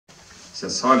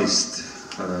sealt saalist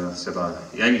seda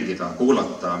jälgida,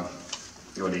 kuulata,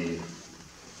 oli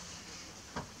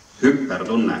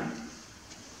hüpertunne.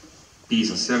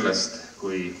 Piisas sellest,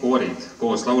 kui koorid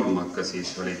koos laulma hakkasid,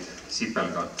 olid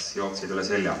sipelgad, jooksid üle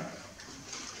selja.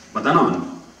 Ma tänan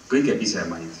kõige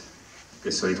pisemaid,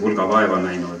 kes olid hulga vaeva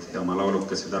näinud ja oma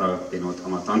laulukesed ära õppinud,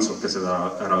 oma tantsukesed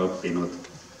ära õppinud.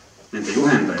 Nende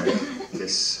juhendajaid,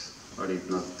 kes olid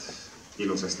nad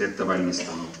ilusasti ette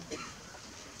valmistanud.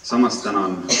 Samas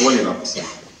tänan koolilapsi,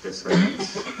 kes olid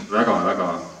väga-väga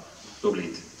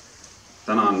tublid.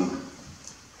 Tänan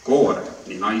koore,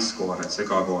 nii naiskoore,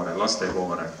 segakoore,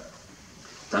 lastekoore.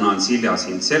 Tänan Silja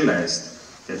sind selle eest,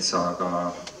 et sa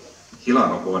ka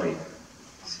Hilaro koori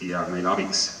siia meile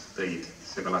abiks tõid.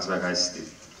 See kõlas väga hästi.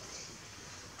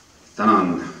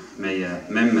 Tänan meie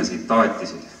memmesid,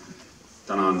 taatisid.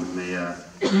 Tänan meie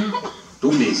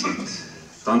tublisid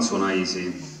tantsunaisi.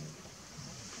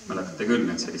 Mäletate küll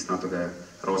need sellist natuke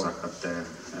roosakate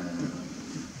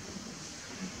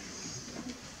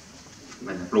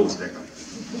bluusidega.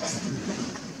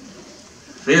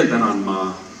 Veel tänan ma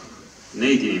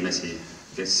neid inimesi,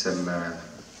 kes selle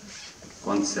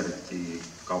kontserti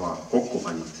kava kokku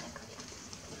panid.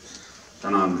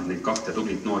 Tänan neid 2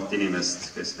 tublit noort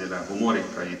inimest, kes meile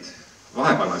humoorikaid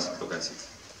vahepalasid lugesid.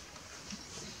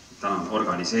 Tänan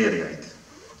organiseerijaid.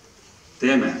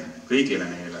 Teeme kõigile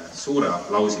neile suure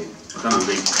aplausi. Ma tänan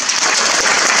kõik.